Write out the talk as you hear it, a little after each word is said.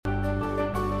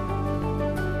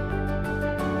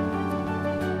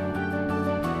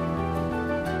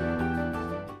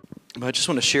But I just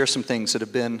want to share some things that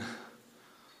have been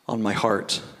on my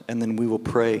heart, and then we will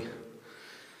pray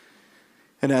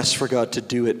and ask for God to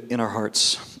do it in our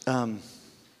hearts. So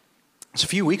a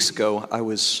few weeks ago, I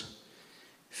was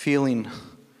feeling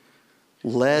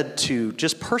led to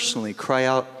just personally cry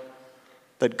out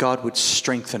that God would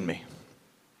strengthen me,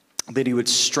 that he would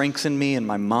strengthen me in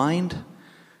my mind,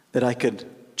 that I could,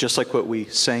 just like what we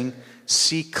sang,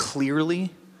 see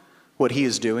clearly what he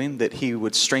is doing, that he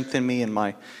would strengthen me in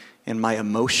my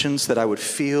emotions, that I would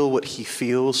feel what he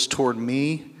feels toward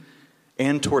me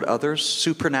and toward others,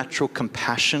 supernatural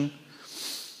compassion.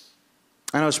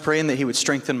 And I was praying that he would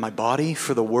strengthen my body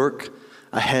for the work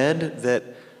ahead,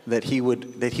 that he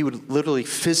would literally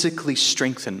physically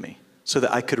strengthen me so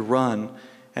that I could run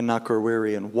and not grow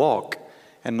weary and walk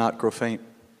and not grow faint.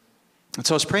 And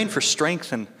so I was praying for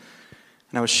strength, and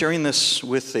I was sharing this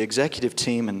with the executive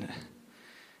team,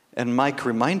 and Mike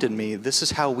reminded me, this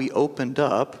is how we opened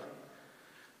up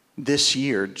this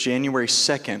year, January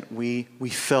 2nd. We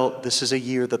felt this is a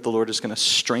year that the Lord is going to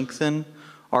strengthen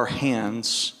our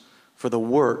hands for the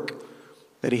work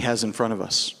that he has in front of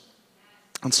us.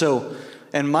 And so,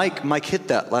 and Mike hit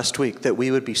that last week, that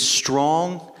we would be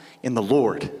strong in the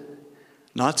Lord,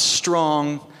 not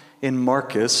strong in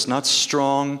Marcus, not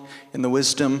strong in the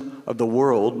wisdom of the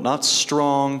world, not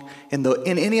strong in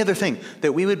any other thing,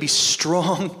 that we would be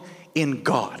strong in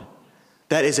God.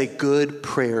 That is a good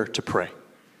prayer to pray.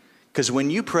 Because when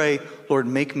you pray, Lord,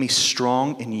 make me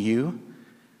strong in you,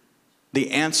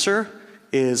 the answer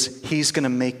is he's going to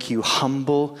make you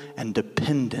humble and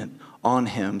dependent on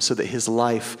him so that his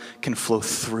life can flow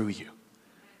through you.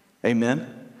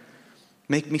 Amen?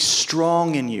 Make me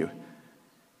strong in you.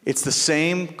 It's the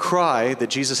same cry that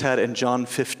Jesus had in John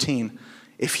 15.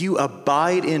 If you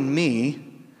abide in me,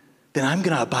 then I'm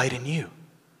going to abide in you.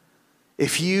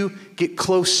 If you get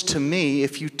close to me,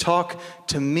 if you talk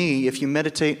to me, if you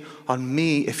meditate on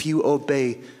me, if you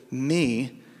obey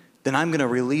me, then I'm going to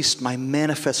release my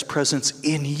manifest presence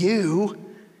in you,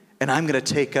 and I'm going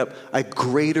to take up a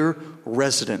greater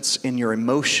residence in your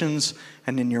emotions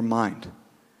and in your mind.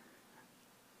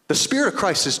 The Spirit of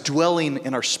Christ is dwelling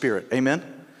in our spirit. Amen?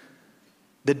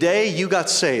 The day you got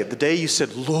saved, the day you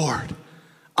said, Lord,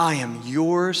 I am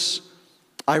yours,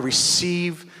 I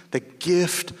receive the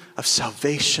gift of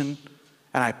salvation,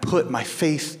 and I put my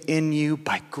faith in you.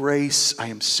 By grace, I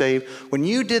am saved. When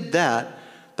you did that,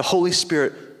 the Holy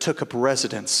Spirit took up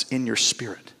residence in your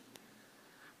spirit.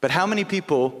 But how many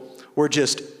people were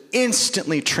just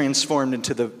instantly transformed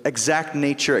into the exact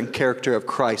nature and character of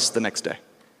Christ the next day?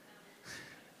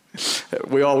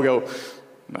 We all go,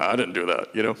 no, I didn't do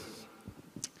that, you know.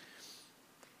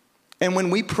 And when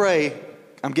we pray,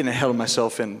 I'm getting ahead of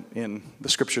myself in the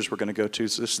scriptures we're going to go to,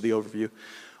 so this is the overview.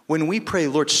 When we pray,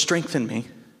 Lord, strengthen me,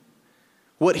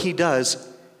 what he does,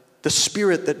 the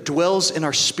Spirit that dwells in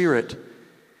our spirit,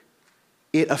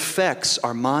 it affects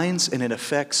our minds, and it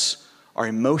affects our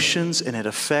emotions, and it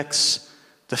affects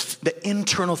the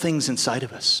internal things inside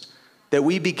of us. That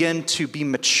we begin to be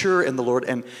mature in the Lord,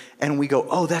 and we go,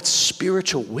 oh, that's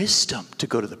spiritual wisdom to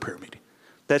go to the prayer meeting.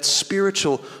 That's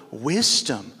spiritual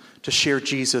wisdom to share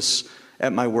Jesus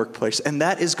at my workplace. And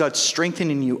that is God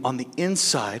strengthening you on the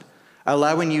inside,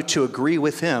 allowing you to agree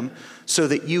with him so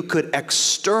that you could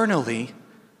externally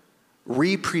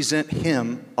represent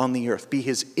him on the earth, be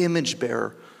his image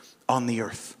bearer on the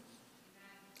earth.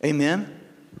 Amen?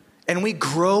 And we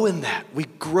grow in that. We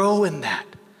grow in that.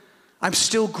 I'm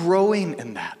still growing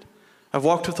in that. I've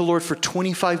walked with the Lord for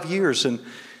 25 years, and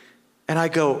I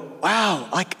go, wow,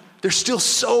 like there's still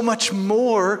so much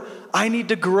more I need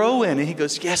to grow in. And he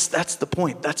goes, yes, that's the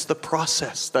point. That's the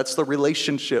process. That's the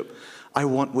relationship I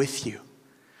want with you.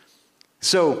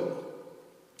 So,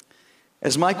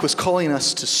 as Mike was calling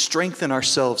us to strengthen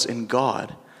ourselves in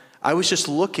God, I was just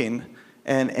looking,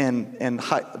 and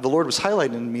the Lord was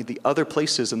highlighting to me the other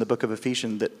places in the book of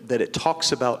Ephesians that it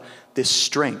talks about this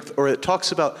strength, or it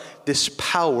talks about this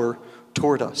power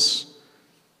toward us.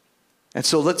 And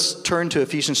so let's turn to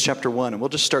Ephesians chapter 1, and we'll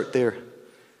just start there,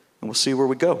 and we'll see where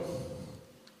we go.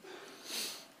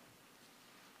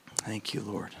 Thank you,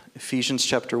 Lord. Ephesians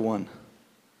chapter 1.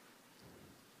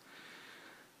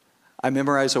 I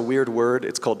memorize a weird word.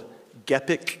 It's called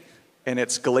gepic, and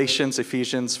it's Galatians,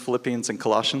 Ephesians, Philippians, and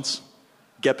Colossians.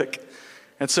 Gepic.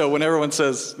 And so when everyone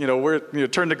says,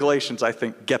 turn to Galatians, I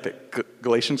think gepic.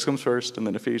 Galatians comes first, and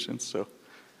then Ephesians. So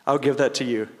I'll give that to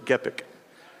you, gepic.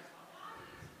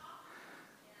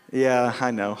 Yeah,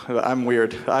 I know. I'm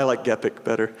weird. I like gepic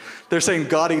better. They're saying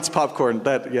God eats popcorn.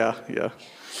 Yeah.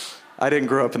 I didn't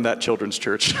grow up in that children's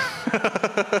church.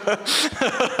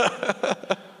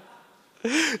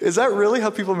 Is that really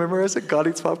how people memorize it? God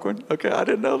eats popcorn? Okay, I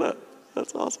didn't know that.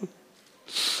 That's awesome.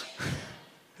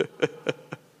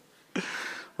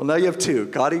 Well, now you have two.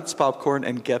 God eats popcorn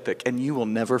and Gepic, and you will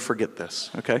never forget this,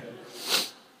 okay?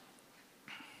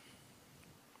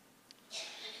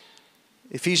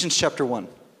 Ephesians chapter 1.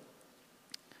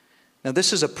 Now,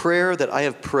 this is a prayer that I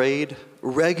have prayed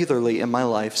regularly in my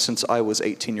life since I was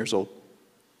 18 years old.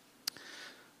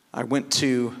 I went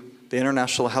to the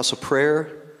International House of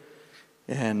Prayer,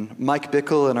 and Mike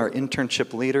Bickle and our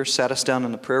internship leader sat us down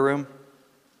in the prayer room,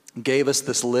 gave us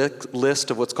this list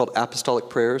of what's called apostolic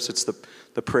prayers. It's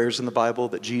the prayers in the Bible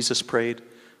that Jesus prayed,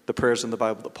 the prayers in the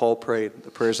Bible that Paul prayed,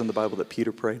 the prayers in the Bible that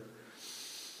Peter prayed.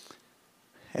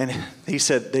 And they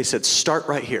said, start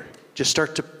right here. Just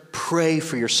start to pray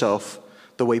for yourself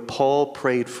the way Paul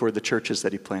prayed for the churches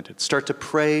that he planted. Start to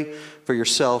pray for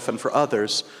yourself and for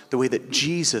others the way that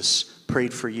Jesus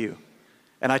prayed for you.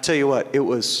 And I tell you what, it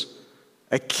was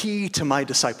a key to my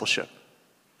discipleship.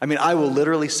 I mean, I will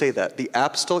literally say that. The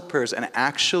apostolic prayers and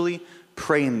actually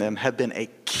praying them have been a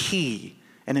key,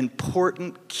 an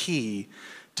important key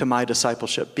to my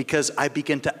discipleship, because I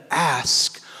begin to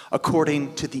ask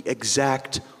according to the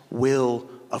exact will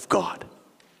of God.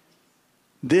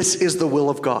 This is the will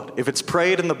of God. If it's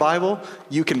prayed in the Bible,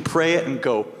 you can pray it and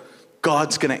go,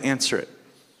 God's going to answer it.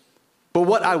 But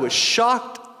what I was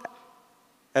shocked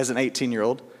as an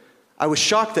 18-year-old, I was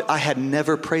shocked that I had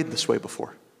never prayed this way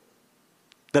before.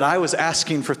 That I was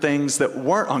asking for things that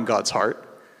weren't on God's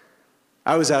heart.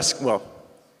 I was asking,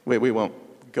 we won't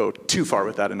go too far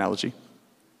with that analogy.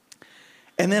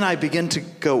 And then I begin to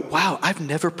go, wow, I've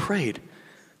never prayed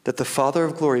that the Father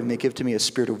of glory may give to me a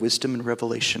spirit of wisdom and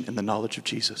revelation in the knowledge of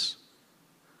Jesus.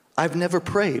 I've never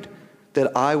prayed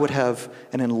that I would have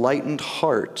an enlightened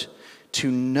heart to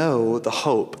know the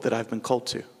hope that I've been called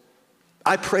to.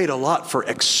 I prayed a lot for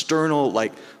external,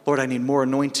 like, Lord, I need more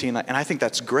anointing, and I think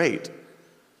that's great.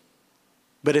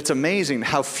 But it's amazing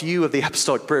how few of the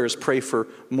apostolic prayers pray for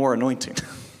more anointing.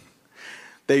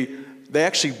 They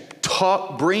actually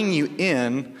bring you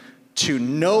in to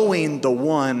knowing the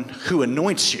one who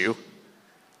anoints you,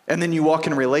 and then you walk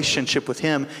in a relationship with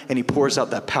him, and he pours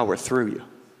out that power through you.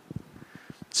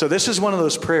 So this is one of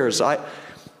those prayers. I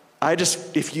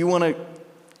just, if you want to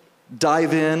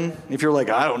dive in, if you're like,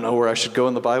 I don't know where I should go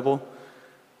in the Bible,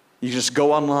 you just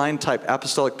go online, type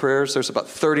apostolic prayers. There's about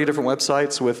 30 different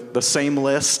websites with the same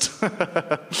list,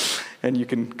 and you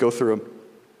can go through them.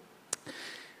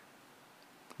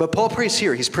 But Paul prays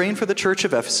here. He's praying for the church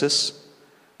of Ephesus.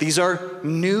 These are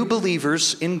new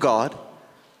believers in God.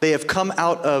 They have come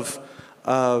out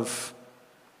of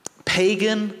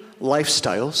pagan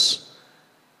lifestyles.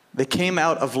 They came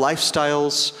out of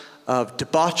lifestyles of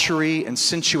debauchery and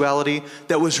sensuality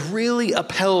that was really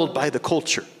upheld by the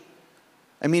culture.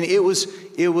 I mean, it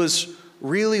was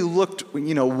really looked,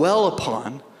 well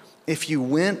upon if you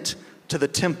went to the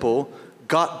temple,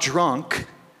 got drunk,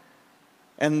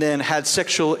 and then had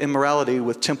sexual immorality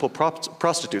with temple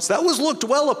prostitutes. That was looked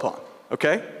well upon,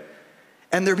 okay?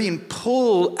 And they're being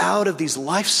pulled out of these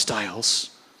lifestyles,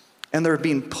 and they're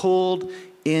being pulled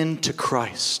into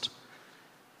Christ.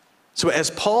 So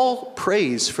as Paul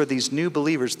prays for these new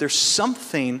believers, there's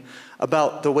something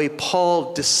about the way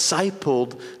Paul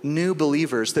discipled new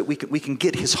believers that we can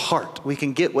get his heart. We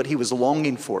can get what he was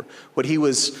longing for, what he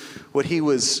was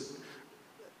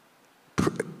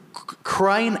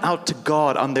crying out to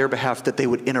God on their behalf that they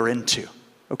would enter into,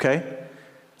 okay?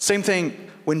 Same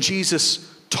thing when Jesus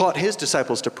taught his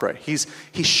disciples to pray. He's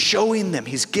showing them,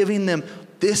 he's giving them,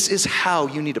 this is how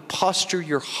you need to posture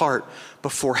your heart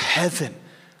before heaven.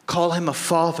 Call him a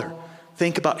father.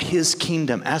 Think about his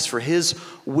kingdom. Ask for his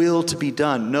will to be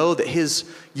done. Know that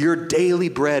your daily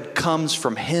bread comes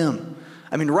from him.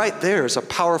 I mean, right there is a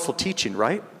powerful teaching,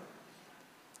 right?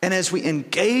 And as we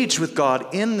engage with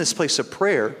God in this place of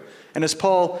prayer, and as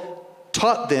Paul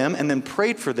taught them and then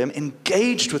prayed for them,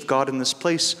 engaged with God in this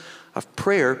place of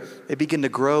prayer, they begin to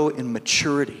grow in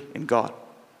maturity in God.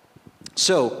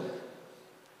 So,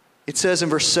 it says in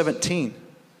verse 17,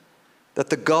 that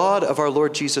the God of our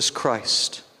Lord Jesus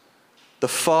Christ, the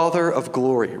Father of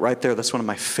glory, right there, that's one of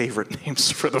my favorite names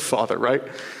for the Father, right?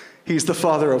 He's the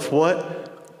Father of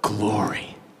what?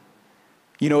 Glory.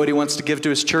 You know what he wants to give to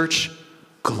his church?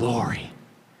 Glory.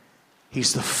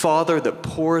 He's the Father that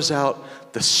pours out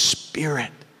the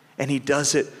Spirit, and he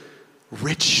does it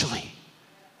richly.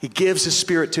 He gives his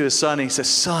Spirit to his Son, and he says,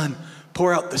 Son,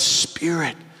 pour out the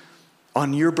Spirit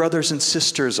on your brothers and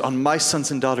sisters, on my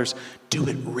sons and daughters. Do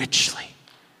it richly.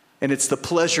 And it's the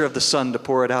pleasure of the Son to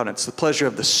pour it out. It's the pleasure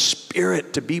of the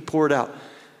Spirit to be poured out.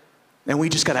 And we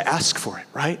just got to ask for it,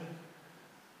 right?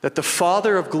 That the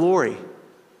Father of glory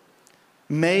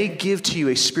may give to you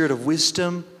a spirit of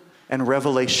wisdom and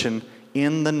revelation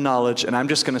in the knowledge, and I'm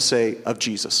just going to say, of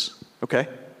Jesus, okay?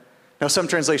 Now, some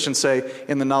translations say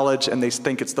in the knowledge, and they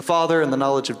think it's the Father and the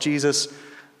knowledge of Jesus.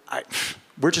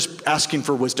 We're just asking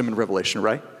for wisdom and revelation,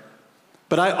 right?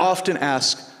 But I often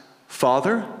ask,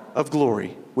 Father of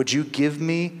glory, would you give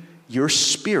me your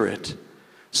Spirit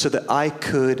so that I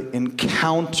could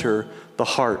encounter the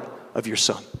heart of your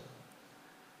Son?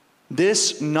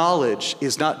 This knowledge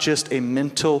is not just a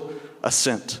mental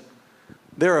assent.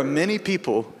 There are many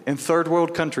people in third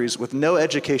world countries with no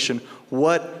education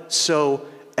whatsoever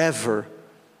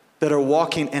that are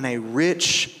walking in a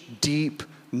rich, deep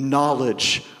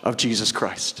knowledge of Jesus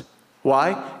Christ.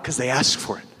 Why? Because they ask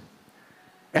for it.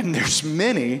 And there's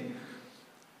many,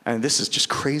 and this is just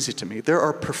crazy to me, there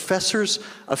are professors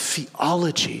of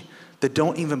theology that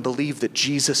don't even believe that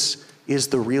Jesus is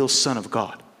the real Son of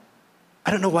God.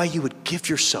 I don't know why you would give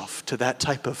yourself to that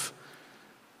type of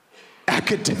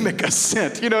academic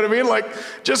assent. You know what I mean? Like,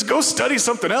 just go study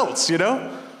something else, you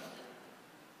know?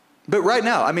 But right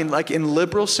now, I mean, like in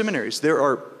liberal seminaries, there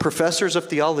are professors of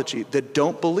theology that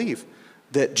don't believe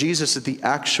that Jesus is the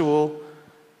actual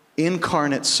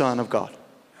incarnate Son of God.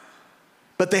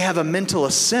 But they have a mental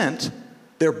assent.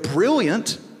 They're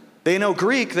brilliant. They know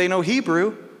Greek, they know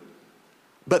Hebrew,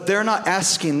 but they're not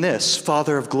asking this,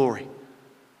 Father of glory,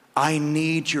 I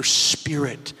need your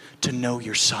Spirit to know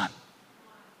your Son.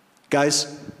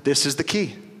 Guys, this is the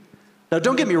key. Now,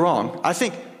 don't get me wrong. I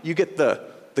think you get the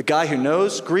guy who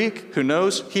knows Greek, who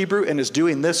knows Hebrew, and is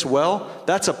doing this well.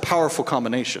 That's a powerful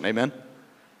combination, amen?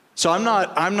 So I'm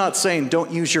not saying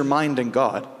don't use your mind in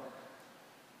God.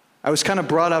 I was kind of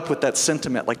brought up with that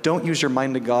sentiment, like don't use your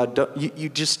mind in God.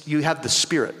 You have the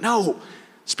Spirit. No,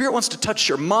 Spirit wants to touch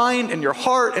your mind and your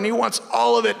heart, and He wants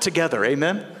all of it together,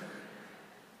 amen?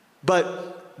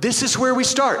 But this is where we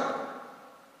start.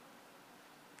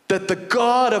 That the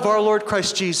God of our Lord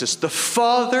Christ Jesus, the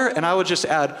Father, and I would just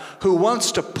add, who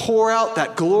wants to pour out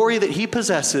that glory that He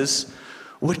possesses,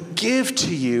 would give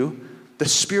to you the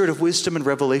spirit of wisdom and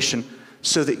revelation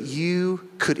so that you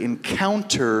could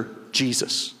encounter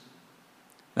Jesus.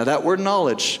 Now that word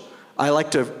knowledge, I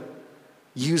like to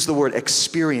use the word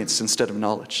experience instead of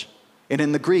knowledge. And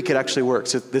in the Greek, it actually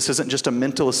works. This isn't just a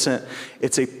mental assent.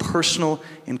 It's a personal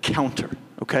encounter,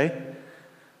 okay?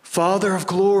 Father of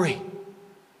glory,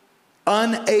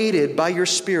 unaided by your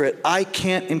Spirit, I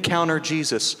can't encounter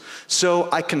Jesus. So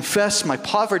I confess my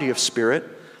poverty of spirit.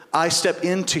 I step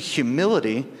into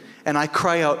humility, and I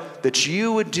cry out that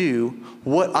you would do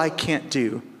what I can't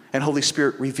do. And Holy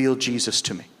Spirit, reveal Jesus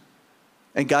to me.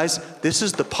 And guys, this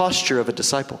is the posture of a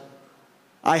disciple.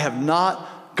 I have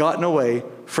not gotten away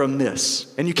from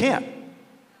this. And you can't.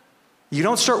 You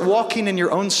don't start walking in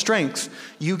your own strength.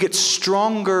 You get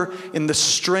stronger in the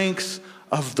strength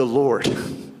of the Lord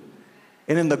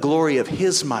and in the glory of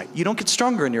His might. You don't get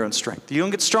stronger in your own strength. You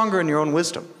don't get stronger in your own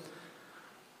wisdom.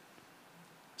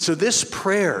 So this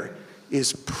prayer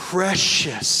is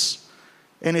precious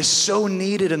and is so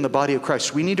needed in the body of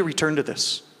Christ. We need to return to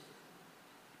this.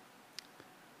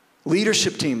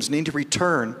 Leadership teams need to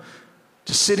return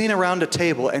to sitting around a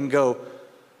table and go,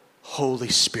 Holy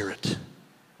Spirit,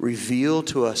 reveal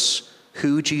to us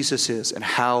who Jesus is and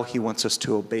how He wants us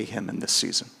to obey Him in this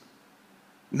season.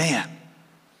 Man,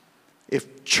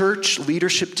 if church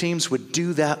leadership teams would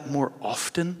do that more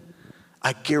often,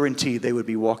 I guarantee they would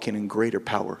be walking in greater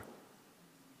power,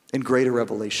 in greater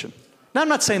revelation. Now, I'm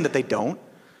not saying that they don't.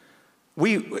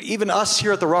 Even us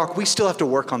here at The Rock, we still have to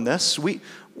work on this.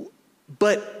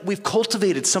 But we've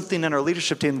cultivated something in our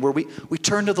leadership team where we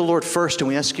turn to the Lord first and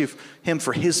we ask Him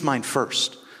for His mind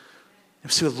first. And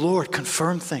we say, Lord,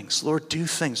 confirm things. Lord, do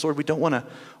things. Lord, we don't want to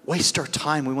waste our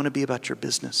time. We want to be about your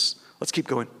business. Let's keep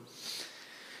going.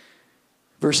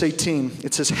 Verse 18,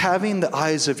 it says, having the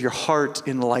eyes of your heart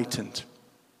enlightened.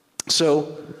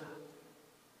 So,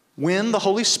 when the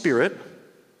Holy Spirit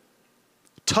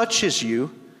touches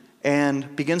you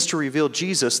and begins to reveal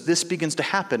Jesus, this begins to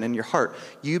happen in your heart.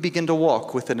 You begin to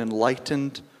walk with an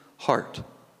enlightened heart.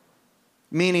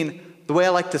 Meaning, the way I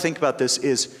like to think about this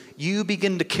is you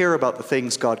begin to care about the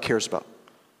things God cares about.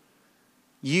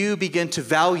 You begin to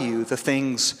value the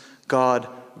things God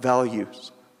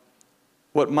values.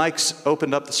 What Mike's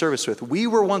opened up the service with. We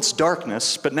were once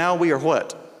darkness, but now we are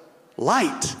what?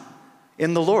 Light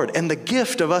in the Lord. And the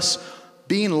gift of us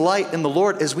being light in the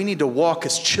Lord is we need to walk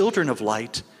as children of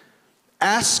light,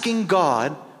 asking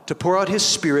God to pour out His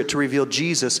Spirit to reveal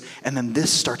Jesus, and then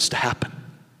this starts to happen.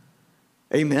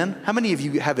 Amen? How many of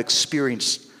you have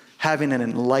experienced having an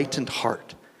enlightened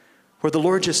heart where the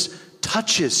Lord just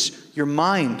touches your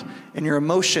mind and your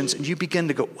emotions and you begin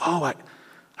to go, whoa,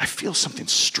 I feel something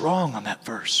strong on that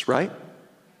verse, right?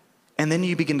 And then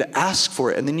you begin to ask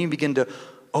for it. And then you begin to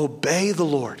obey the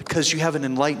Lord because you have an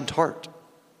enlightened heart.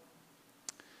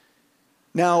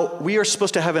 Now, we are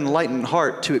supposed to have an enlightened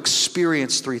heart to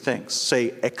experience three things.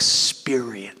 Say,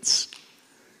 experience.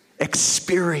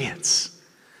 Experience.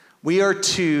 We are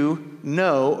to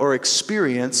know or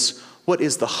experience what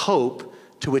is the hope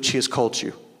to which he has called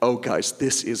you. Oh, guys,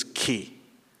 this is key.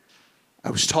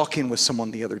 I was talking with someone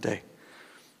the other day,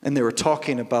 and they were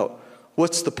talking about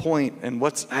what's the point and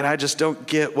I just don't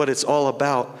get what it's all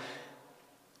about.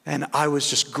 And I was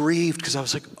just grieved because I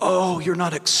was like, oh, you're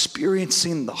not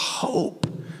experiencing the hope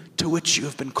to which you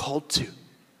have been called to.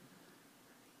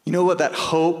 You know what that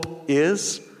hope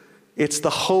is? It's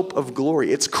the hope of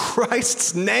glory. It's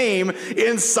Christ's name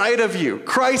inside of you.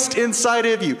 Christ inside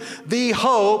of you. The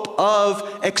hope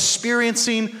of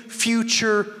experiencing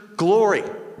future glory.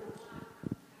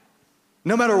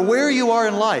 No matter where you are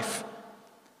in life,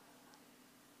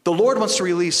 the Lord wants to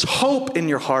release hope in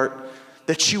your heart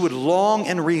that you would long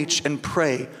and reach and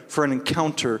pray for an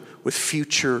encounter with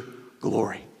future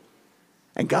glory.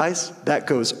 And guys, that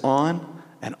goes on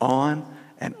and on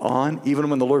and on.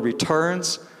 Even when the Lord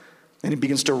returns and he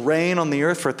begins to reign on the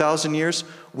earth for 1,000 years,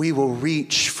 we will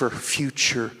reach for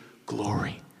future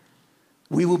glory.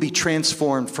 We will be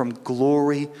transformed from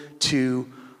glory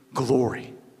to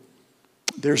glory.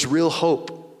 There's real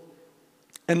hope.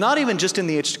 And not even just in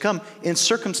the age to come, in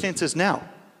circumstances now.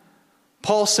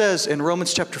 Paul says in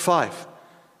Romans chapter 5,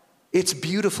 it's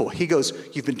beautiful. He goes,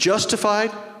 you've been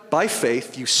justified by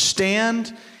faith, you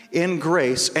stand in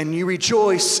grace, and you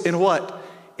rejoice in what?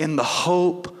 In the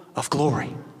hope of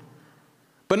glory.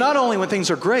 But not only when things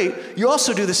are great, you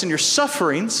also do this in your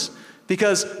sufferings,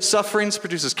 because sufferings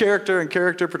produces character, and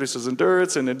character produces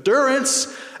endurance, and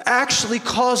endurance actually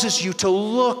causes you to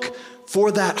look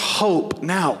for that hope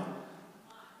now.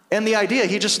 And the idea,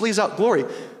 he just leaves out glory.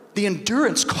 The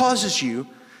endurance causes you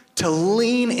to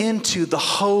lean into the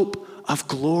hope of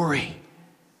glory.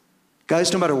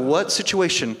 Guys, no matter what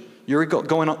situation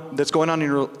that's going on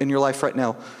in your life right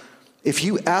now, if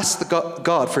you ask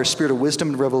God for a spirit of wisdom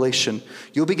and revelation,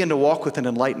 you'll begin to walk with an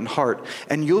enlightened heart,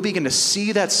 and you'll begin to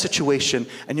see that situation,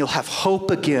 and you'll have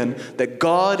hope again that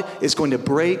God is going to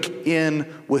break in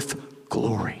with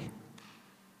glory.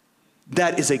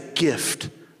 That is a gift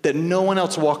that no one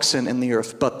else walks in the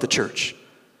earth but the church.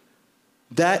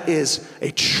 That is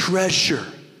a treasure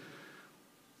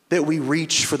that we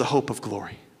reach for the hope of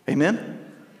glory. Amen?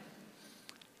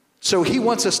 So he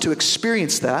wants us to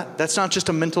experience that. That's not just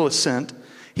a mental assent.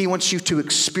 He wants you to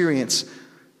experience,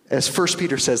 as 1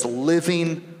 Peter says,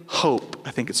 living hope.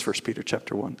 I think it's 1 Peter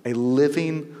chapter 1. A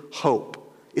living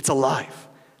hope. It's alive.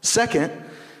 Second,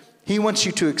 he wants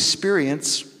you to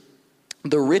experience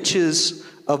the riches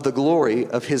of the glory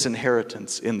of his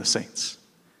inheritance in the saints.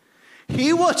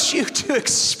 He wants you to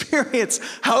experience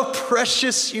how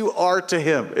precious you are to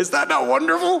him. Is that not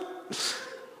wonderful?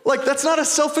 Like, that's not a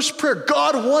selfish prayer.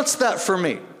 God wants that for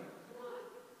me.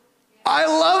 I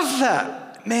love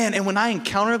that. Man, and when I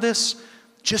encounter this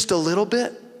just a little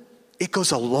bit, it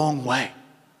goes a long way.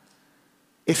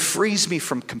 It frees me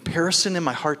from comparison in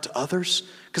my heart to others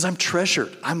because I'm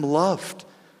treasured. I'm loved.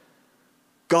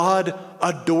 God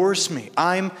adores me.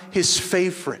 I'm his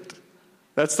favorite.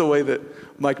 That's the way that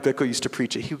Mike Bickle used to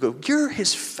preach it. He would go, you're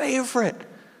his favorite.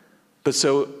 But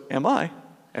so am I,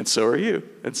 and so are you,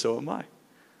 and so am I.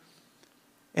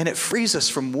 And it frees us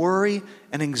from worry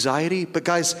and anxiety. But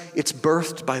guys, it's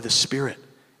birthed by the Spirit.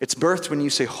 It's birthed when you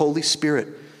say, Holy Spirit,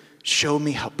 show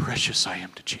me how precious I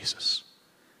am to Jesus.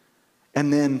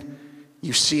 And then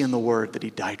you see in the Word that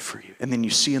he died for you. And then you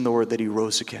see in the Word that he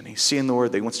rose again. You see in the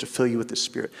Word that he wants to fill you with the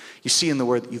Spirit. You see in the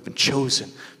Word that you've been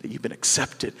chosen, that you've been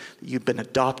accepted, that you've been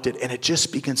adopted. And it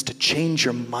just begins to change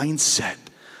your mindset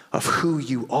of who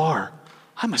you are.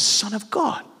 I'm a son of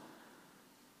God.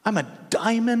 I'm a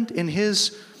diamond in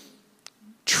his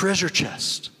treasure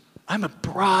chest. I'm a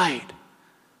bride.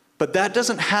 But that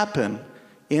doesn't happen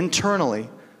internally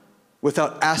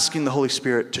without asking the Holy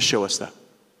Spirit to show us that.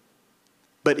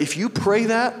 But if you pray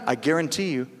that, I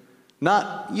guarantee you,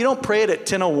 you don't pray it at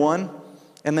 10:01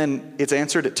 and then it's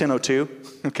answered at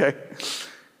 10:02, okay?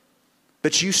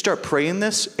 But you start praying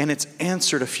this and it's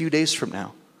answered a few days from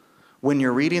now when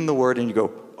you're reading the Word and you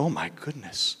go, oh my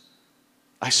goodness,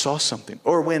 I saw something.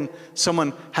 Or when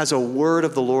someone has a word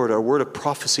of the Lord or a word of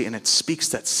prophecy and it speaks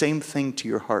that same thing to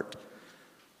your heart.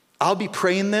 I'll be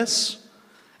praying this,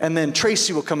 and then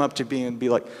Tracy will come up to me and be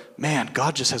like, man,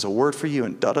 God just has a word for you,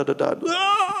 and da-da-da-da.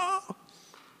 Ah,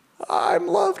 I'm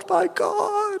loved by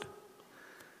God.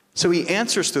 So he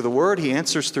answers through the Word. He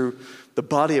answers through the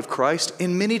body of Christ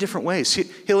in many different ways.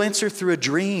 He'll answer through a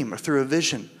dream or through a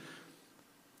vision.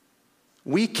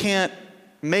 We can't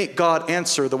make God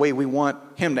answer the way we want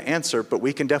him to answer, but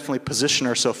we can definitely position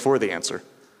ourselves for the answer.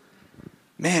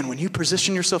 Man, when you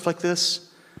position yourself like this,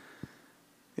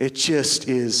 it just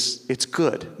is, it's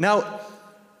good. Now,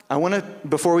 I want to,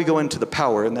 before we go into the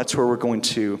power, and that's where we're going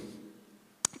to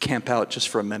camp out just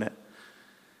for a minute,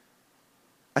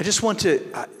 I just want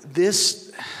to,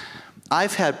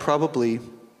 I've had probably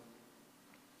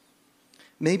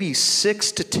maybe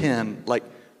 6 to 10 like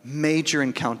major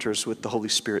encounters with the Holy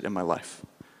Spirit in my life.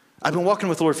 I've been walking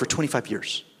with the Lord for 25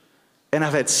 years. And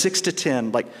I've had 6 to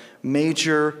 10 like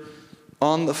major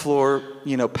on the floor,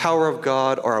 power of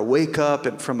God, or I wake up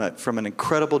and from an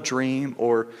incredible dream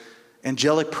or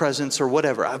angelic presence or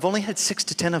whatever. I've only had 6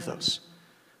 to 10 of those.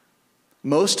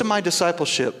 Most of my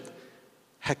discipleship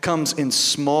comes in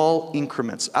small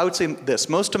increments. I would say this,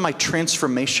 most of my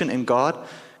transformation in God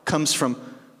comes from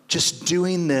just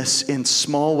doing this in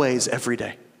small ways every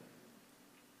day.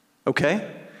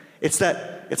 Okay? It's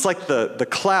like the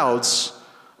clouds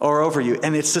are over you,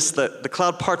 and it's just the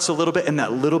cloud parts a little bit, and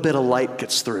that little bit of light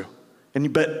gets through.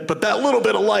 But that little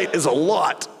bit of light is a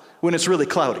lot when it's really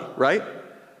cloudy, right?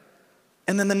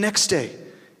 And then the next day,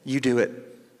 you do it,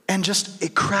 and just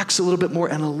it cracks a little bit more,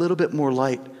 and a little bit more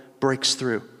light breaks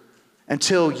through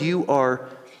until you are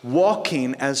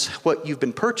walking as what you've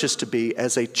been purchased to be,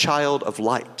 as a child of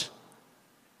light.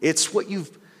 It's what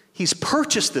he's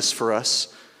purchased this for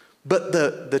us, but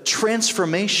the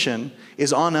transformation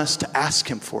is on us to ask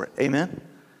him for it. Amen?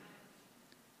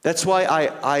 That's why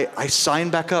I sign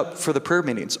back up for the prayer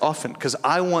meetings often, because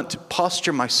I want to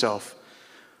posture myself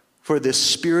for this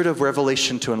spirit of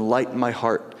revelation to enlighten my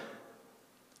heart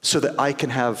so that I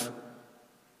can have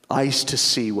eyes to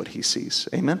see what he sees.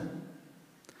 Amen?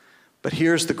 But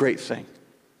here's the great thing.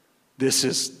 This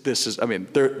is, I mean,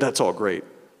 that's all great.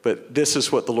 But this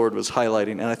is what the Lord was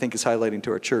highlighting, and I think is highlighting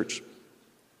to our church.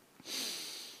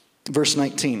 Verse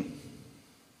 19.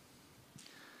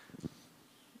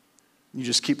 You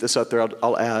just keep this out there,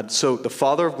 I'll add. So the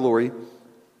Father of glory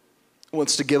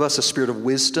wants to give us a spirit of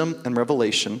wisdom and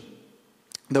revelation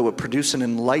that would produce an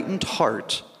enlightened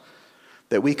heart,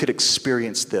 that we could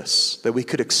experience this, that we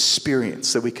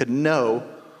could know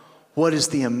what is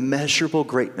the immeasurable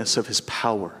greatness of his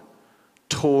power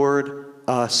toward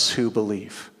us who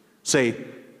believe. Say,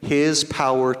 his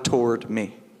power toward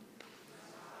me.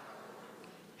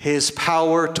 His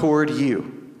power toward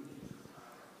you.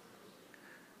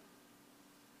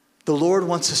 The Lord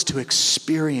wants us to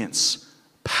experience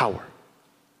power.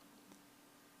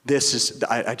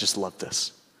 I just love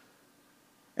this.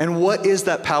 And what is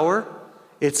that power?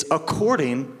 It's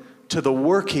according to the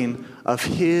working of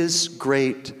his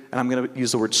great, and I'm going to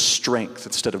use the word strength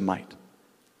instead of might.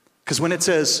 Because when it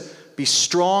says, be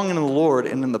strong in the Lord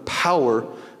and in the power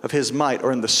of his might,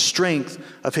 or in the strength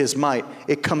of his might,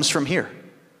 it comes from here.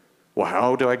 Well,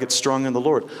 how do I get strong in the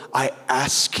Lord? I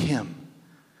ask him,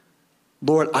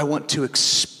 Lord, I want to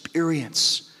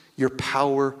experience your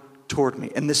power toward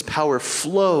me. And this power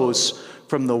flows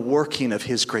from the working of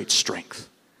his great strength.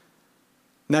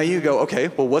 Now you go, okay,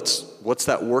 well, what's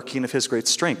that working of his great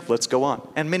strength? Let's go on.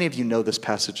 And many of you know this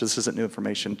passage. This isn't new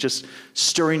information. Just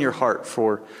stirring your heart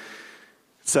for,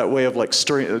 it's that way of like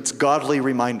stirring, it's godly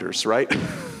reminders, right?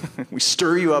 We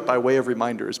stir you up by way of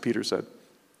reminder, as Peter said.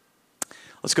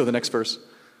 Let's go to the next verse.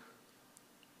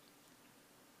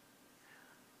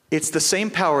 It's the same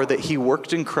power that he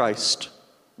worked in Christ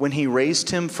when he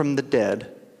raised him from the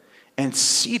dead and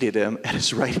seated him at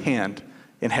his right hand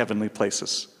in heavenly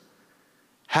places.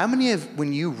 How many of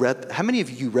you read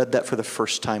that for the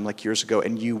first time like years ago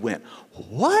and you went,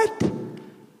 what?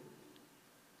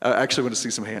 I actually want to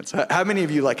see some hands. How many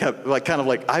of you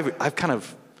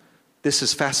this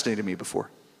has fascinated me before?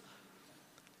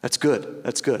 That's good.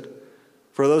 That's good.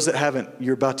 For those that haven't,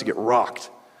 you're about to get rocked.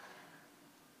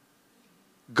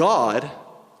 God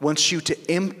wants you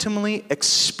to intimately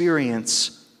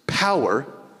experience power.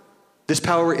 This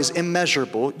power is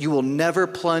immeasurable. You will never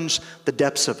plunge the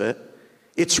depths of it.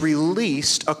 It's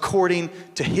released according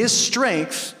to his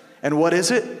strength. And what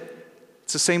is it?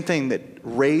 It's the same thing that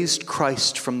raised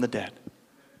Christ from the dead.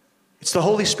 It's the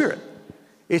Holy Spirit.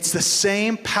 It's the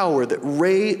same power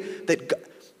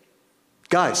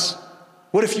guys,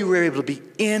 what if you were able to be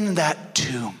in that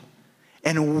tomb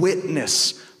and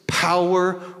witness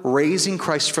power raising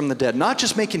Christ from the dead, not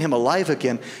just making him alive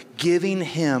again, giving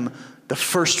him the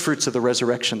first fruits of the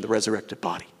resurrection, the resurrected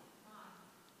body.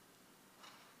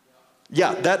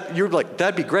 Yeah,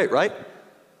 that'd be great, right?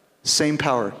 Same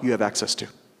power you have access to.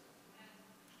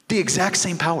 The exact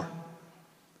same power.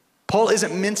 Paul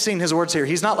isn't mincing his words here.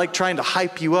 He's not like trying to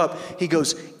hype you up. He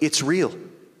goes, it's real.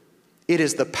 It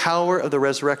is the power of the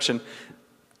resurrection.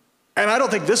 and I don't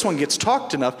think this one gets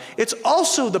talked enough, it's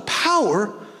also the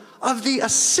power of the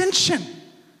ascension.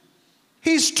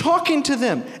 He's talking to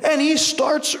them, and he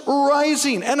starts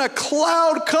rising, and a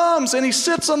cloud comes, and he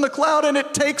sits on the cloud, and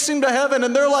it takes him to heaven,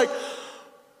 and they're like,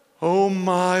 oh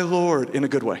my Lord, in a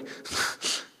good way.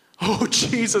 Oh,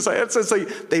 Jesus.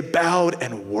 They bowed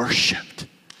and worshiped.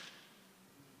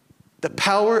 The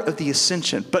power of the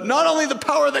ascension. But not only the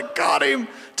power that got him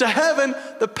to heaven,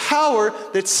 the power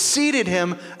that seated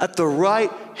him at the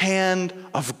right hand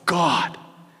of God.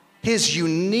 His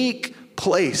unique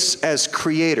place as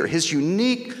creator, his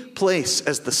unique place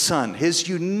as the Son, his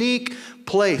unique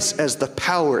place as the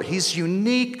power, his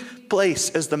unique place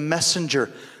as the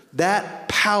messenger. That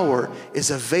power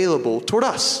is available toward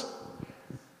us.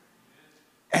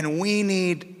 And we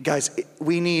need, guys,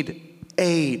 we need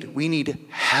aid, we need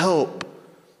help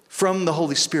from the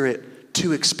Holy Spirit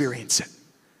to experience it.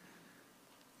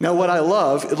 Now, what I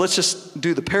love, let's just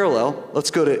do the parallel.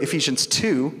 Let's go to Ephesians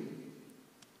 2,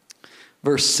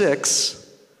 verse 6.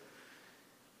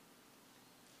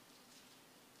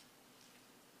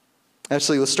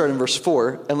 Actually, let's start in verse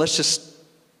 4, and let's just,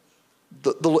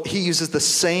 he uses the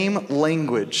same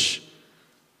language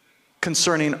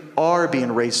concerning our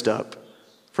being raised up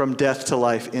from death to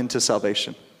life into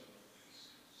salvation.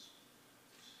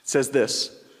 It says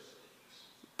this,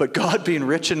 but God being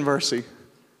rich in mercy,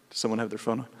 does someone have their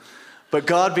phone on? But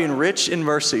God being rich in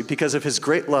mercy because of his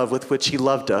great love with which he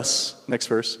loved us, next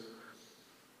verse,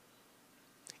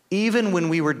 even when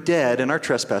we were dead in our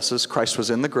trespasses, Christ was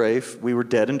in the grave, we were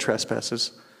dead in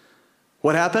trespasses.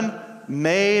 What happened?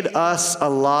 Made us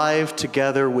alive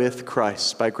together with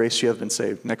Christ. By grace you have been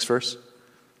saved. Next verse.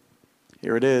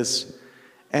 Here it is.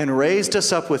 And raised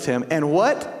us up with him. And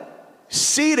what?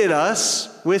 Seated us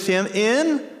with him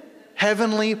in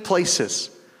heavenly places.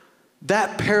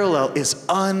 That parallel is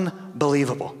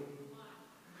unbelievable.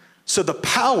 So the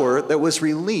power that was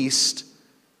released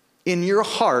in your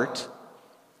heart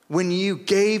when you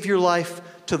gave your life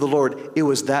to the Lord, it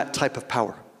was that type of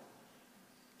power.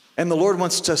 And the Lord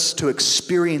wants us to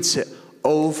experience it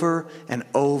over and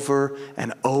over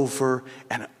and over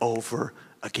and over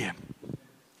again.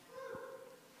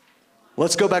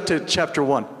 Let's go back to chapter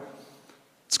 1.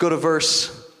 Let's go to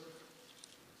verse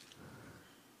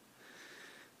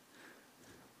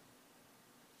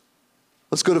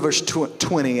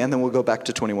 20, and then we'll go back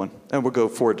to 21. And we'll go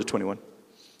forward to 21.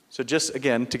 So just,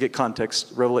 again, to get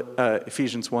context,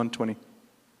 Ephesians 1:20.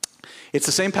 It's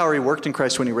the same power he worked in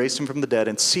Christ when he raised him from the dead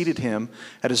and seated him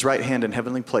at his right hand in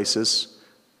heavenly places.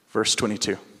 Verse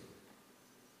 22.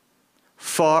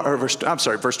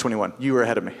 Verse 21. You were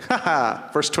ahead of me.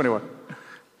 Verse 21.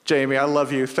 Jamie, I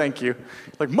love you. Thank you.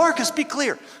 Like, Marcus, be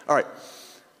clear. All right.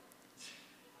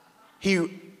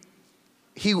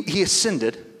 He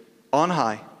ascended on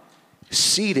high,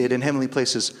 seated in heavenly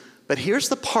places. But here's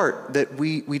the part that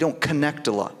we don't connect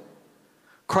a lot.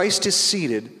 Christ is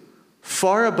seated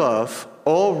far above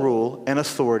all rule and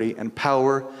authority and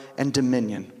power and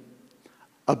dominion,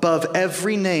 above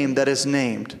every name that is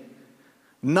named,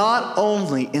 not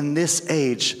only in this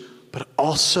age, but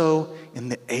also in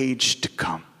the age to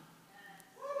come.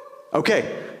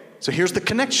 Okay, so here's the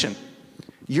connection.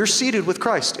 You're seated with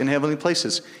Christ in heavenly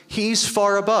places. He's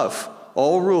far above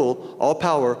all rule, all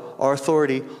power, all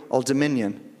authority, all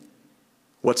dominion.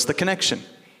 What's the connection?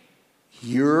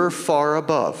 You're far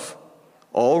above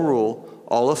all rule,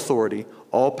 all authority,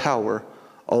 all power,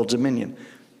 all dominion.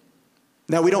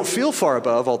 Now, we don't feel far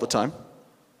above all the time.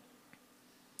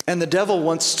 And the devil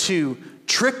wants to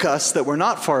trick us that we're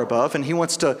not far above, and he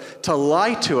wants to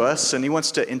lie to us, and he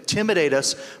wants to intimidate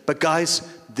us. But guys,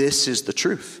 this is the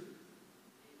truth.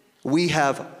 We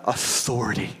have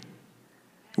authority.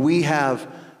 We have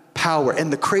power.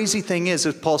 And the crazy thing is,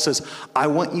 as Paul says, I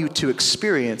want you to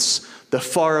experience the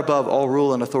far above all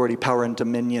rule and authority, power and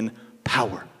dominion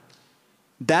power.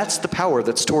 That's the power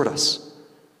that's toward us.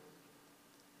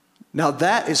 Now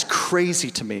that is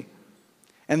crazy to me.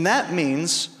 And that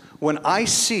means when I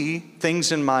see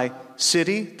things in my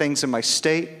city, things in my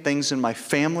state, things in my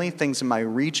family, things in my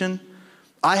region,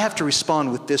 I have to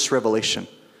respond with this revelation.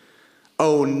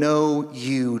 Oh, no,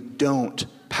 you don't,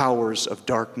 powers of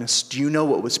darkness. Do you know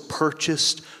what was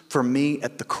purchased for me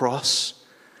at the cross?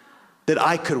 That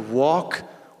I could walk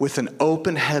with an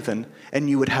open heaven and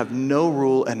you would have no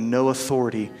rule and no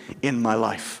authority in my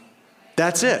life.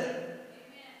 That's it.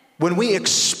 When we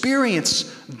experience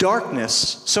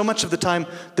darkness, so much of the time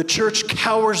the church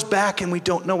cowers back and we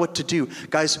don't know what to do.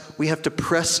 Guys, we have to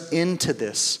press into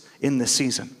this in this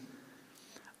season.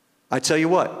 I tell you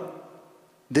what,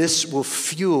 this will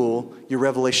fuel your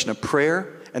revelation of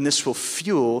prayer and this will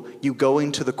fuel you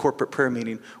going to the corporate prayer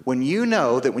meeting. When you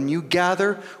know that when you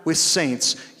gather with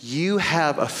saints, you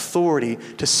have authority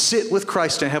to sit with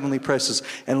Christ in heavenly places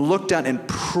and look down and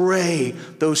pray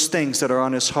those things that are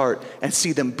on his heart and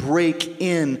see them break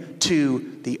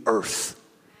into the earth.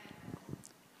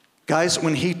 Guys,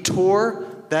 when he tore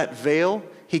that veil,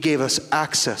 he gave us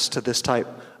access to this type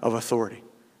of authority.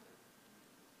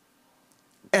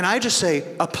 And I just say,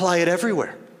 apply it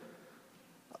everywhere.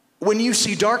 When you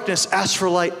see darkness, ask for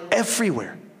light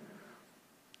everywhere.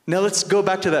 Now let's go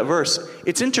back to that verse.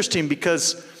 It's interesting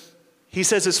because he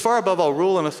says it's far above all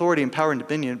rule and authority and power and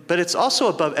dominion, but it's also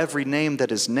above every name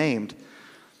that is named.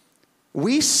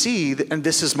 We see, and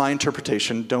this is my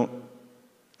interpretation,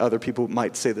 other people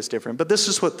might say this different, but this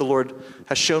is what the Lord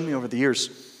has shown me over the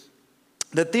years,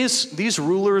 that these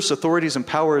rulers, authorities, and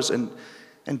powers and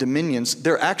dominions,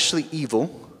 they're actually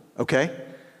evil, okay?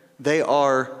 They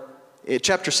are,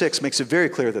 chapter 6 makes it very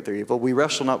clear that they're evil. We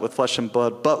wrestle not with flesh and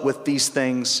blood, but with these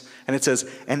things, and it says,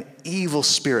 an evil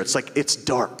spirits, like it's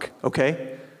dark,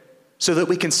 okay? So that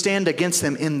we can stand against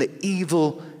them in the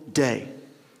evil day.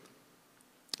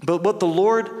 But what the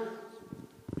Lord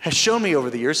has shown me over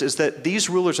the years is that these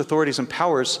rulers, authorities, and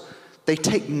powers, they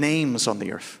take names on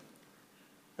the earth,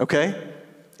 okay?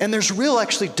 And there's real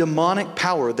actually demonic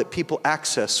power that people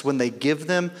access when they give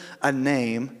them a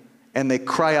name and they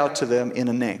cry out to them in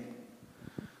a name.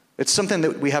 It's something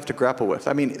that we have to grapple with.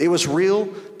 I mean, it was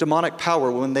real demonic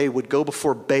power when they would go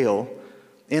before Baal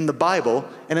in the Bible.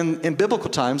 And in biblical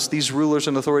times, these rulers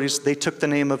and authorities, they took the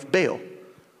name of Baal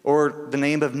or the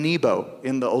name of Nebo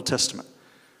in the Old Testament.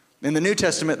 In the New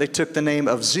Testament, they took the name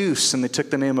of Zeus and they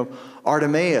took the name of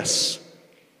Artemis.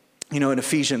 You know, in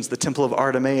Ephesians, the temple of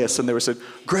Artemis, and they were said,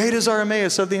 great is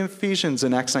Artemis of the Ephesians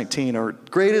in Acts 19, or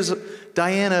great is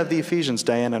Diana of the Ephesians.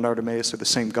 Diana and Artemis are the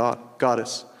same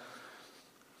goddess.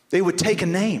 They would take a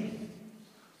name.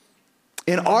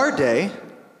 In our day,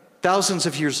 thousands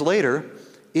of years later,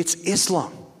 it's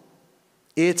Islam.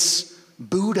 It's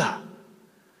Buddha.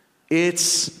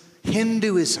 It's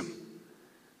Hinduism.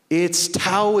 It's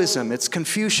Taoism. It's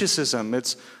Confucianism.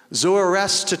 It's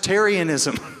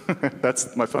Zoroastrianism.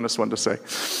 That's my funnest one to say.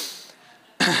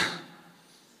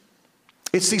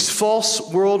 It's these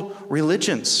false world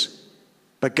religions.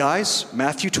 But guys,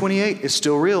 Matthew 28 is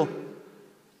still real.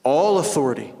 All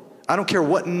authority. I don't care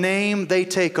what name they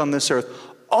take on this earth.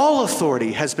 All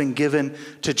authority has been given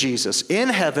to Jesus in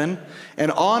heaven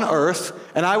and on earth.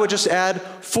 And I would just add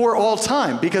for all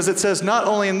time, because it says not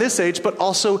only in this age, but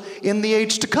also in the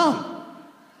age to come.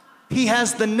 He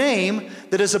has the name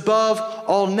that is above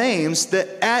all names, that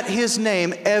at his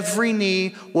name every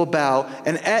knee will bow,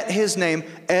 and at his name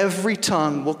every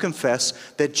tongue will confess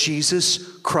that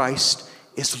Jesus Christ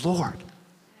is Lord.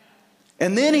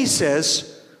 And then he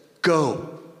says,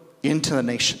 go into the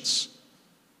nations.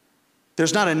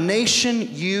 There's not a nation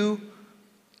you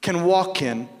can walk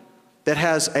in that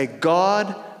has a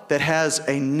God that has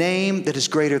a name that is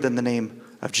greater than the name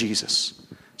of Jesus.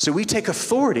 So we take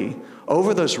authority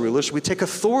over those rulers, we take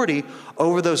authority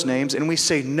over those names, and we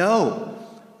say, no,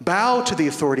 bow to the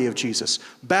authority of Jesus,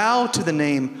 bow to the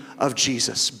name of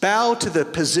Jesus, bow to the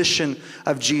position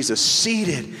of Jesus,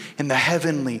 seated in the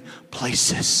heavenly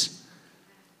places.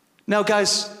 Now,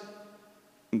 guys,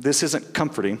 this isn't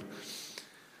comforting,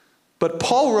 but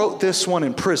Paul wrote this one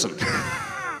in prison,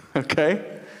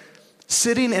 okay?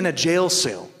 Sitting in a jail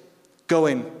cell,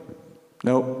 going,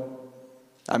 no,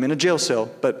 I'm in a jail cell,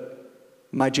 but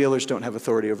my jailers don't have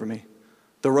authority over me.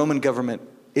 The Roman government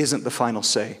isn't the final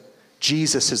say.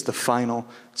 Jesus is the final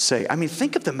say. I mean,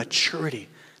 think of the maturity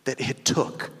that it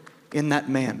took in that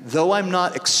man. Though I'm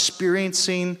not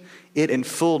experiencing it in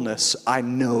fullness, I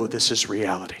know this is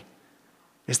reality.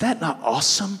 Is that not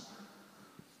awesome?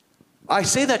 I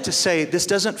say that to say this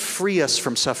doesn't free us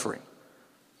from suffering.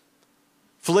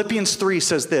 Philippians 3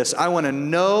 says this, I want to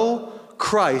know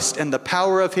Christ and the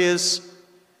power of his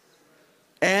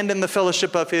and in the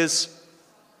fellowship of his,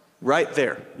 right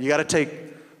there. You got to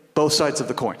take both sides of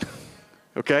the coin,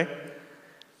 okay?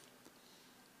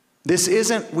 This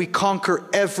isn't we conquer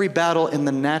every battle in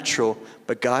the natural,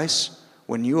 but guys,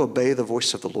 when you obey the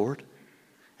voice of the Lord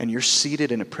and you're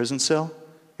seated in a prison cell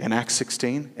in Acts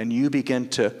 16 and you begin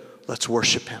to, let's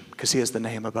worship him because he has the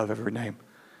name above every name.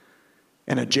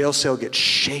 And a jail cell gets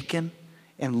shaken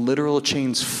and literal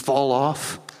chains fall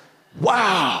off.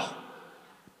 Wow!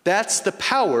 That's the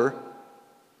power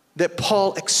that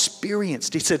Paul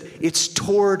experienced. He said, it's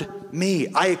toward me.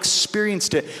 I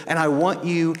experienced it, and I want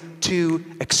you to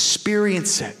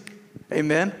experience it.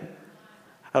 Amen?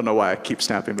 I don't know why I keep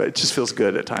snapping, but it just feels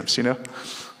good at times, you know?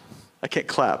 I can't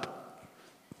clap.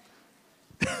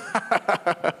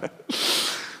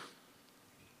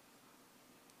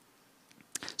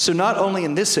 So not only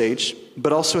in this age,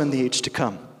 but also in the age to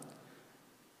come.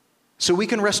 So we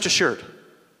can rest assured,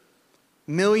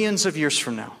 millions of years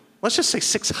from now, let's just say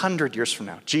 600 years from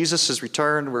now, Jesus has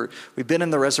returned. We've been in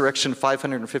the resurrection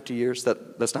 550 years.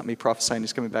 That's not me prophesying.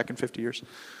 He's coming back in 50 years.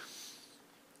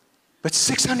 But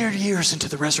 600 years into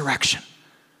the resurrection,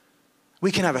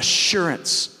 we can have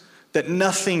assurance that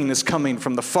nothing is coming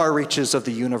from the far reaches of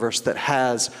the universe that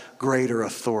has greater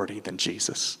authority than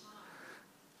Jesus.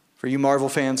 For you Marvel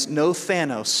fans, no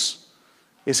Thanos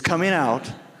is coming out.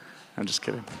 I'm just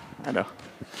kidding. I know.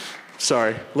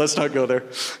 Sorry, let's not go there.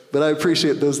 But I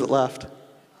appreciate those that laughed.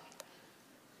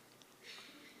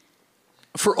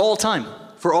 For all time,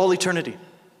 for all eternity,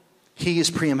 he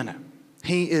is preeminent.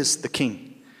 He is the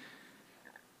king.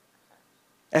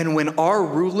 And when our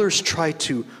rulers try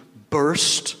to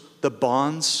burst the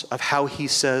bonds of how he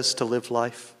says to live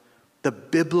life, the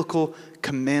biblical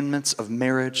commandments of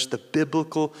marriage, the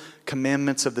biblical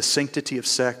commandments of the sanctity of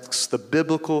sex, the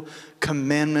biblical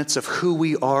commandments of who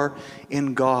we are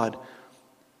in God.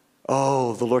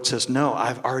 Oh, the Lord says, no,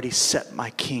 I've already set my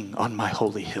king on my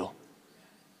holy hill.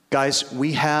 Guys,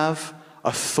 we have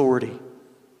authority.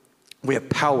 We have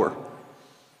power.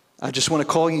 I just want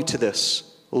to call you to this.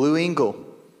 Lou Engle,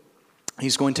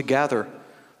 he's going to gather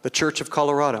the Church of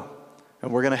Colorado.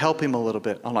 And we're going to help him a little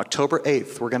bit. On October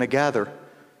 8th, we're going to gather,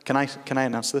 can I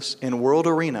announce this? In World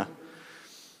Arena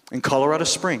in Colorado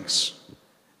Springs.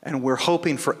 And we're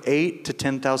hoping for 8,000 to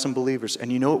 10,000 believers.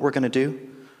 And you know what we're going to do?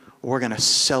 We're going to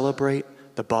celebrate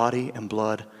the body and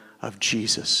blood of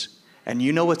Jesus. And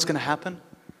you know what's going to happen?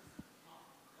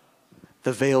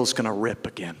 The veil's going to rip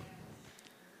again.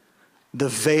 The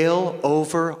veil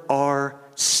over our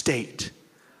state.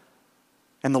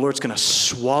 And the Lord's going to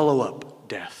swallow up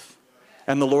death.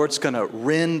 And the Lord's going to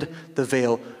rend the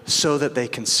veil so that they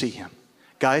can see him.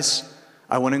 Guys,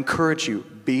 I want to encourage you,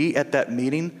 be at that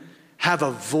meeting. Have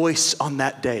a voice on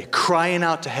that day, crying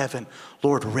out to heaven,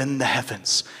 Lord, rend the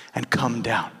heavens and come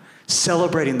down.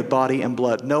 Celebrating the body and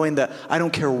blood, knowing that I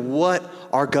don't care what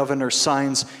our governor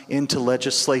signs into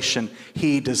legislation,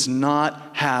 he does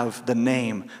not have the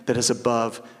name that is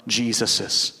above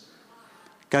Jesus's.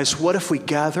 Guys, what if we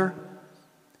gather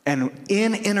and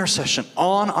in intercession,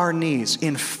 on our knees,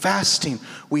 in fasting,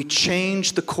 we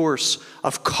change the course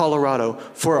of Colorado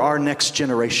for our next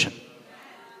generation?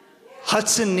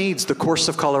 Hudson needs the course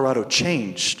of Colorado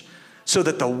changed so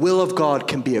that the will of God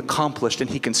can be accomplished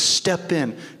and he can step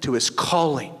in to his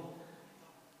calling.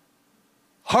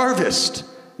 Harvest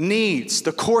needs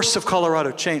the course of Colorado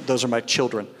changed. Those are my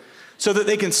children. So that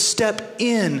they can step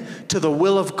in to the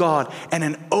will of God and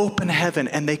an open heaven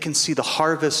and they can see the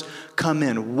harvest come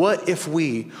in. What if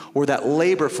we were that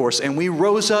labor force and we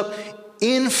rose up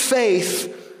in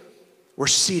faith? We're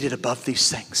seated above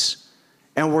these things.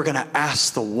 And we're going to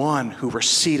ask the one who we're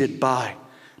seated by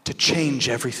to change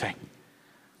everything.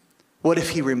 What if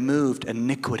he removed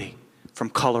iniquity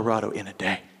from Colorado in a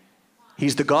day?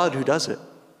 He's the God who does it.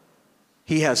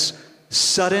 He has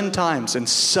sudden times and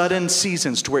sudden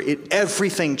seasons to where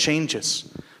everything changes.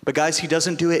 But guys, he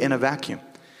doesn't do it in a vacuum.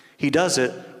 He does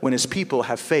it when his people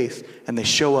have faith and they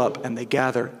show up and they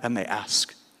gather and they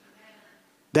ask.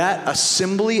 That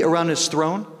assembly around his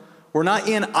throne, we're not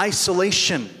in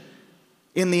isolation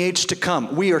in the age to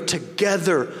come. We are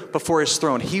together before his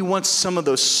throne. He wants some of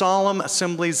those solemn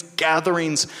assemblies,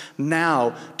 gatherings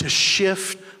now to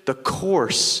shift the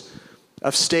course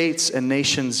of states and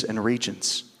nations and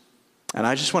regions. And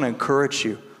I just want to encourage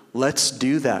you, let's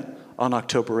do that on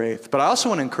October 8th. But I also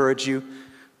want to encourage you,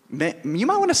 you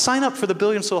might want to sign up for the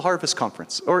Billion Soul Harvest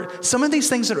Conference or some of these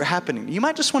things that are happening. You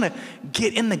might just want to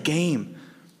get in the game.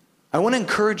 I want to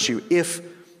encourage you, if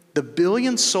the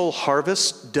Billion Soul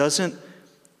Harvest doesn't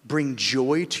bring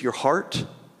joy to your heart,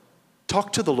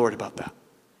 talk to the Lord about that.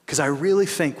 Because I really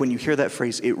think when you hear that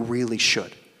phrase, it really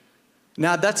should.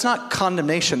 Now, that's not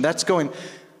condemnation. That's going,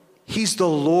 he's the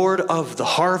Lord of the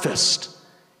harvest.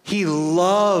 He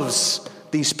loves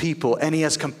these people and he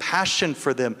has compassion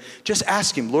for them. Just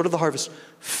ask him, Lord of the harvest,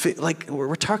 like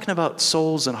we're talking about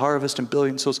souls and harvest and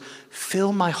billion souls.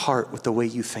 Fill my heart with the way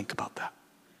you think about that.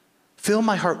 Fill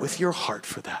my heart with your heart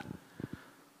for that.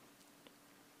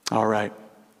 All right.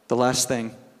 The last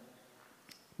thing.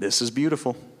 This is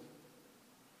beautiful.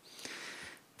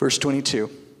 Verse 22.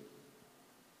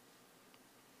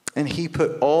 And he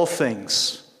put all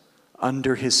things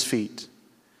under his feet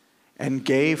and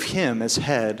gave him as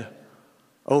head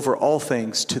over all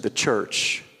things to the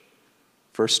church.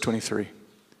 Verse 23.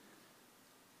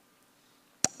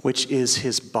 Which is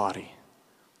his body,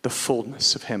 the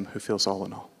fullness of him who fills all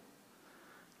in all.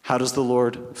 How does the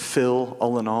Lord fill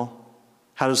all in all?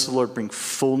 How does the Lord bring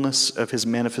fullness of his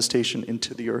manifestation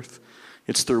into the earth?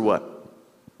 It's through what?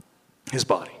 His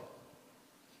body.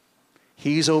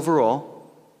 He's over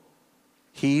all.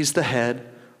 He's the head.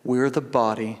 We're the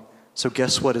body. So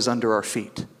guess what is under our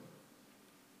feet?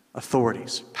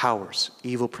 Authorities, powers,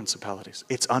 evil principalities.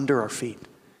 It's under our feet.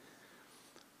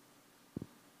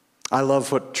 I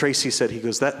love what Tracy said. He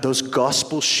goes, those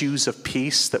gospel shoes of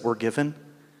peace that we're given,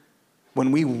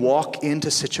 when we walk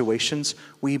into situations,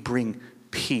 we bring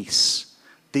peace.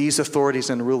 These authorities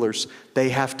and rulers, they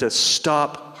have to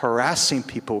stop harassing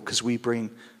people because we bring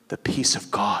the peace of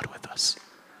God with us.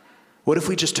 What if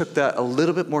we just took that a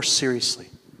little bit more seriously?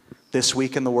 This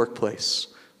week in the workplace,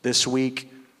 this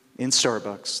week in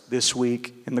Starbucks, this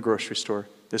week in the grocery store,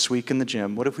 this week in the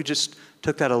gym. What if we just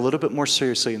took that a little bit more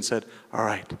seriously and said, all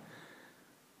right,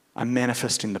 I'm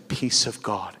manifesting the peace of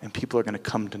God, and people are going to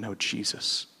come to know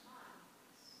Jesus.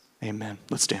 Amen.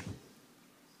 Let's stand.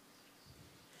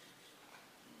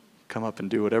 Come up and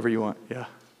do whatever you want. Yeah.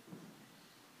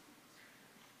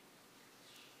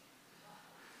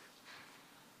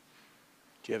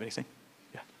 Do you have anything?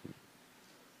 Yeah.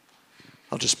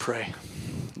 I'll just pray.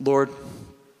 Lord,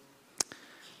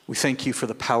 we thank you for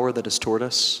the power that is toward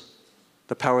us,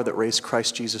 the power that raised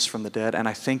Christ Jesus from the dead, and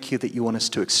I thank you that you want us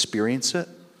to experience it.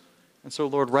 And so,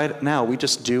 Lord, right now, we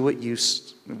just do what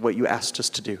you asked us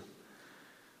to do.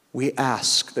 We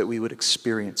ask that we would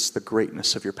experience the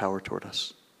greatness of your power toward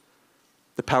us.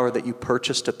 The power that you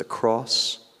purchased at the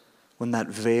cross when that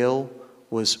veil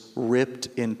was ripped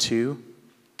in two.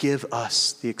 Give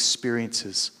us the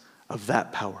experiences of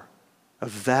that power,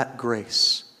 of that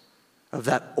grace, of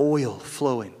that oil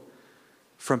flowing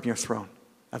from your throne,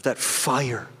 of that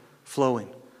fire flowing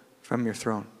from your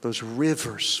throne, those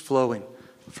rivers flowing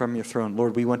from your throne.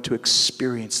 Lord, we want to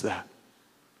experience that.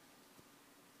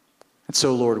 And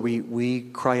so, Lord, we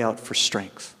cry out for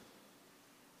strength.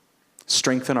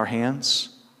 Strengthen our hands.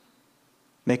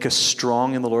 Make us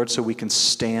strong in the Lord so we can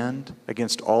stand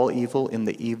against all evil in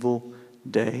the evil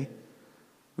day.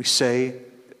 We say,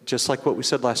 just like what we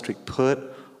said last week, put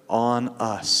on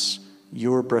us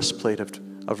your breastplate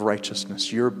of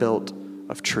righteousness, your belt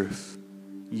of truth,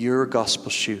 your gospel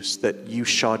shoes that you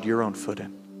shod your own foot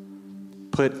in.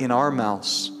 Put in our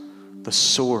mouths the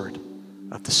sword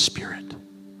of the Spirit.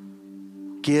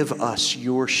 Give us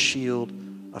your shield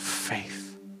of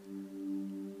faith.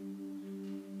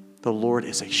 The Lord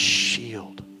is a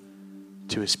shield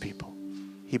to his people.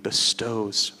 He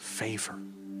bestows favor.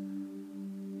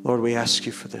 Lord, we ask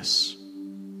you for this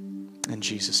in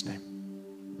Jesus' name.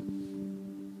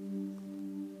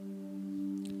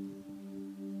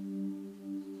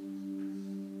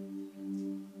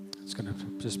 I was going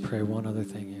to just pray one other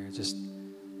thing here. Just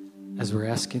as we're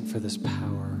asking for this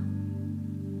power,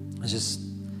 I just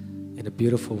in a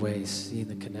beautiful way seeing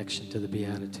the connection to the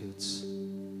Beatitudes,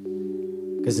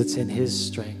 because it's in his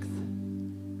strength.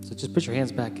 So just put your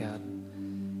hands back out.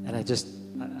 And I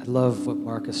love what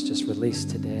Marcus just released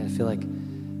today. I feel like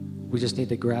we just need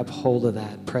to grab hold of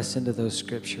that, press into those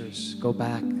scriptures, go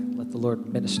back, let the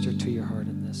Lord minister to your heart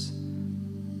in this.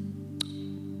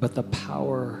 But the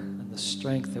power and the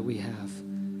strength that we have,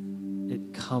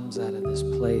 it comes out of this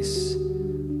place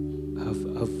of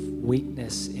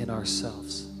weakness in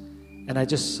ourselves. And I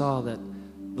just saw that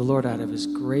the Lord, out of his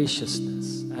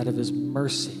graciousness, out of his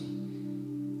mercy,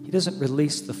 he doesn't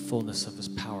release the fullness of his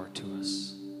power to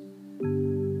us.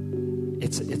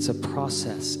 It's a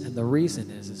process, and the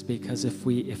reason is because if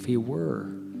he were,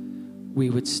 we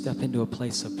would step into a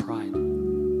place of pride.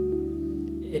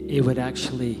 It would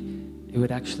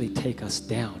actually take us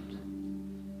down.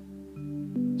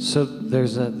 So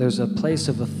there's a place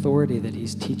of authority that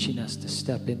he's teaching us to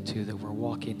step into, that we're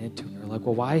walking into. And we're like,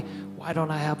 well, why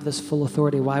don't I have this full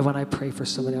authority? Why when I pray for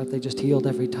somebody, aren't they just healed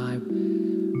every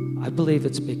time? I believe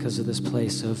it's because of this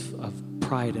place of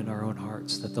pride in our own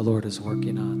hearts that the Lord is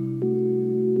working on.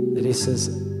 That he says,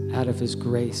 out of his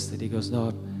grace, that he goes, no,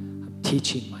 I'm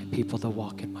teaching my people to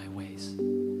walk in my ways.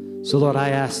 So Lord, I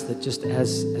ask that just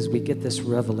as we get this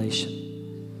revelation,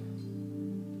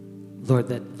 Lord,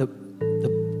 that the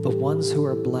ones who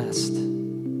are blessed,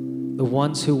 the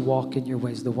ones who walk in your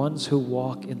ways, the ones who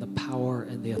walk in the power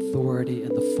and the authority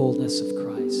and the fullness of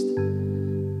Christ,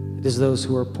 it is those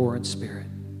who are poor in spirit.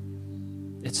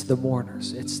 It's the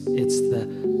mourners. It's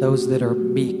those that are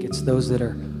meek. It's those that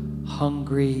are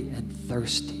hungry and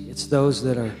thirsty. It's those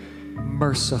that are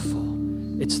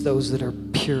merciful. It's those that are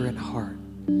pure in heart.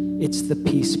 It's the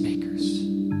peacemakers.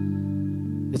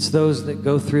 It's those that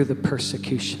go through the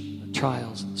persecution, the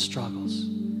trials and the struggles,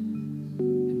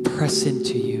 and press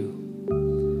into you.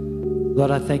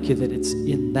 Lord, I thank you that it's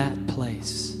in that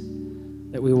place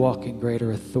that we walk in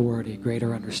greater authority,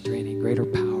 greater understanding, greater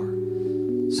power.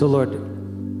 So Lord,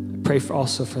 I pray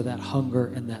also for that hunger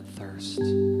and that thirst.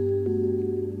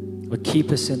 Lord,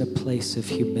 keep us in a place of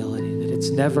humility, that it's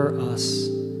never us,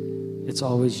 it's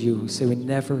always you. We say we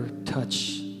never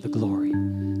touch the glory,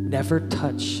 never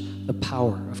touch the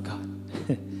power of God.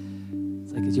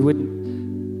 It's like you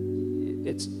wouldn't,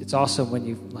 it's awesome when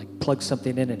you like plug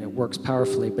something in and it works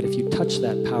powerfully, but if you touch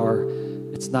that power,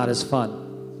 it's not as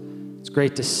fun. It's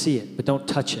great to see it, but don't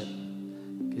touch it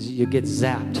because you get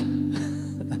zapped.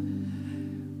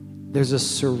 There's a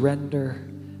surrender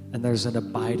and there's an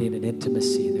abiding and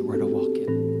intimacy that we're to walk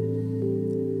in.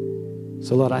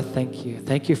 So Lord, I thank you.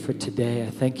 Thank you for today. I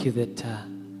thank you that,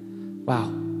 wow,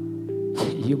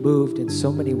 you moved in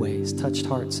so many ways, touched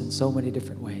hearts in so many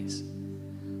different ways.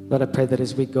 Lord, I pray that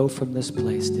as we go from this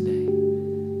place today,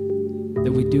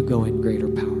 that we do go in greater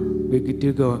power. We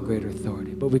do go in greater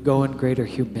authority, but we go in greater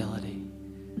humility.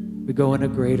 We go in a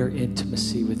greater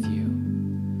intimacy with you.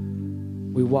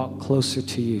 We walk closer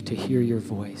to you to hear your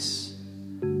voice,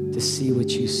 to see what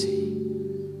you see.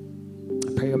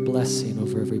 I pray a blessing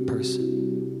over every person.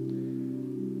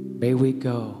 May we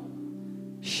go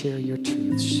share your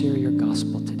truth, share your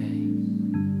gospel today.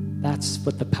 That's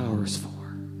what the power is for.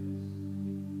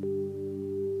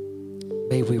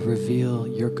 May we reveal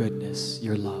your goodness,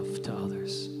 your love to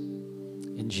others.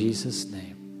 In Jesus'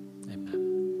 name,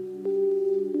 amen.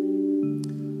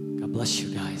 God bless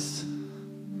you guys.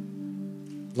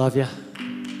 Love you.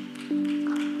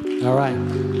 All right.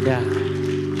 Yeah.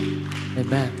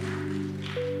 Amen.